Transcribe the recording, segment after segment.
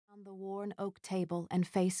around the worn oak table and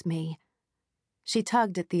face me. She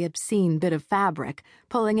tugged at the obscene bit of fabric,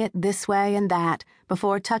 pulling it this way and that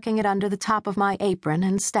before tucking it under the top of my apron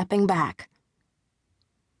and stepping back.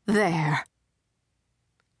 There.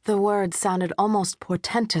 The words sounded almost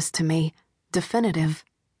portentous to me, definitive.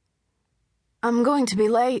 "I'm going to be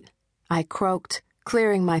late," I croaked,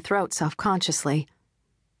 clearing my throat self-consciously.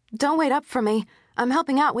 "Don't wait up for me. I'm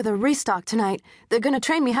helping out with a restock tonight. They're going to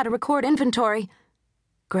train me how to record inventory."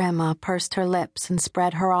 Grandma pursed her lips and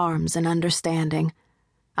spread her arms in understanding.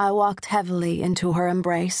 I walked heavily into her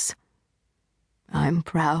embrace. "I'm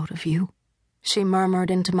proud of you," she murmured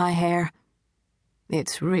into my hair.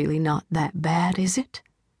 "It's really not that bad, is it?"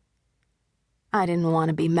 I didn't want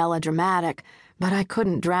to be melodramatic, but I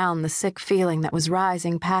couldn't drown the sick feeling that was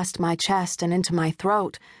rising past my chest and into my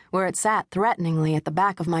throat, where it sat threateningly at the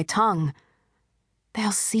back of my tongue.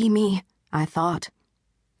 "They'll see me," I thought.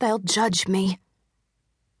 "They'll judge me."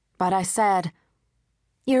 But I said,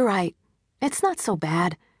 "You're right. It's not so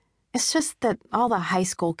bad. It's just that all the high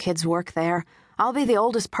school kids work there. I'll be the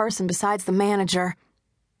oldest person besides the manager."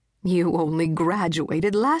 "You only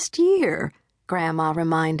graduated last year," Grandma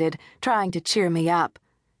reminded, trying to cheer me up.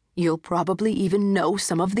 "You'll probably even know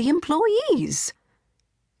some of the employees."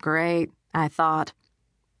 Great, I thought.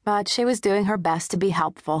 But she was doing her best to be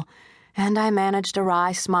helpful, and I managed a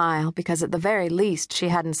wry smile because at the very least she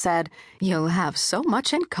hadn't said, "You'll have so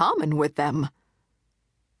much in common with them."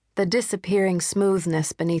 The disappearing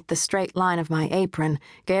smoothness beneath the straight line of my apron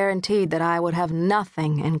guaranteed that I would have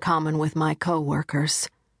nothing in common with my co-workers.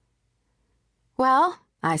 "Well,"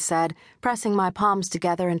 I said, pressing my palms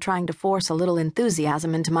together and trying to force a little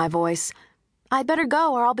enthusiasm into my voice, "I'd better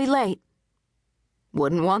go or I'll be late."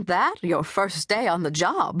 "Wouldn't want that your first day on the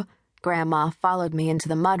job." Grandma followed me into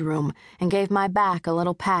the mudroom and gave my back a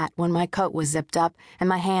little pat when my coat was zipped up and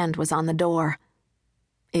my hand was on the door.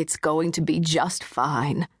 "It's going to be just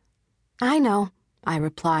fine." "I know," I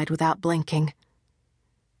replied without blinking.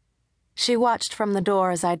 She watched from the door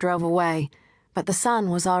as I drove away, but the sun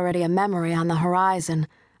was already a memory on the horizon,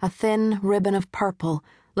 a thin ribbon of purple,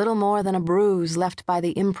 little more than a bruise left by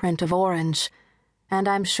the imprint of orange, and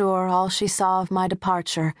I'm sure all she saw of my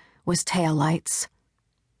departure was taillights.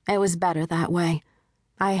 It was better that way.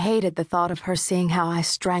 I hated the thought of her seeing how I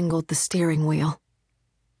strangled the steering wheel.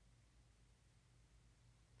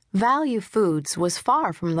 Value Foods was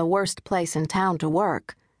far from the worst place in town to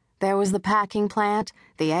work. There was the packing plant,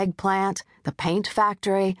 the egg plant, the paint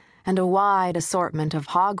factory, and a wide assortment of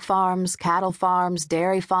hog farms, cattle farms,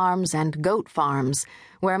 dairy farms, and goat farms,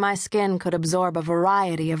 where my skin could absorb a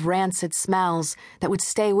variety of rancid smells that would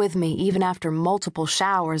stay with me even after multiple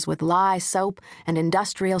showers with lye soap and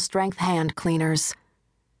industrial-strength hand cleaners.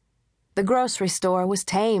 The grocery store was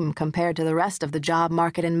tame compared to the rest of the job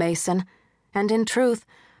market in Mason, and in truth,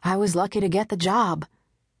 I was lucky to get the job.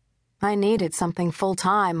 I needed something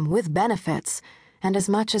full-time, with benefits, and as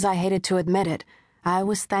much as I hated to admit it, I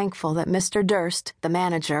was thankful that Mr. Durst, the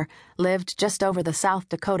manager, lived just over the South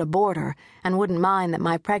Dakota border and wouldn't mind that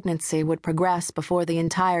my pregnancy would progress before the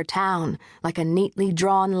entire town like a neatly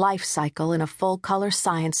drawn life cycle in a full-color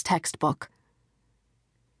science textbook.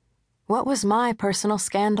 What was my personal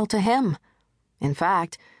scandal to him? In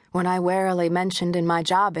fact, when I warily mentioned in my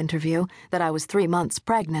job interview that I was 3 months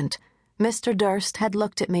pregnant, Mr. Durst had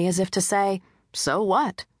looked at me as if to say, "So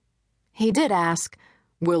what?" He did ask,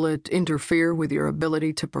 "Will it interfere with your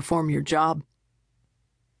ability to perform your job?"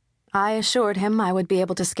 I assured him I would be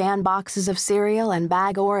able to scan boxes of cereal and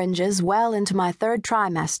bag oranges well into my 3rd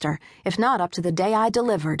trimester, if not up to the day I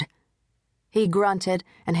delivered. He grunted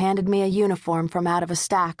and handed me a uniform from out of a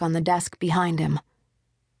stack on the desk behind him.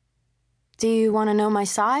 "Do you want to know my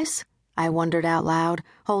size?" I wondered out loud,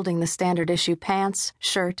 holding the standard issue pants,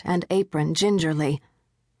 shirt, and apron gingerly.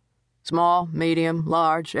 "Small, medium,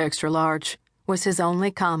 large, extra large," was his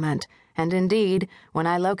only comment, and indeed, when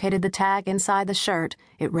I located the tag inside the shirt,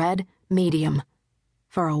 it read medium.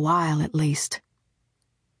 For a while, at least.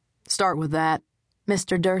 "Start with that,"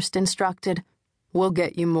 Mr. Durst instructed. "We'll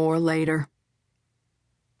get you more later."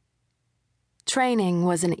 Training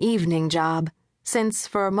was an evening job, since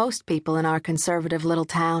for most people in our conservative little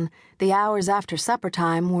town, the hours after supper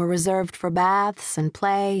time were reserved for baths and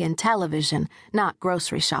play and television, not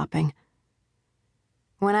grocery shopping.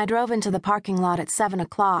 When I drove into the parking lot at 7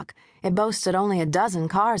 o'clock, it boasted only a dozen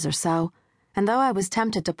cars or so, and though I was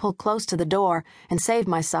tempted to pull close to the door and save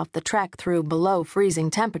myself the trek through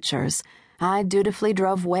below-freezing temperatures, I dutifully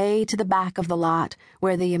drove way to the back of the lot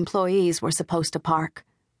where the employees were supposed to park.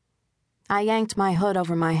 I yanked my hood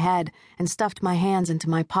over my head and stuffed my hands into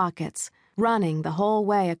my pockets, running the whole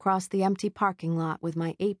way across the empty parking lot with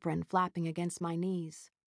my apron flapping against my knees.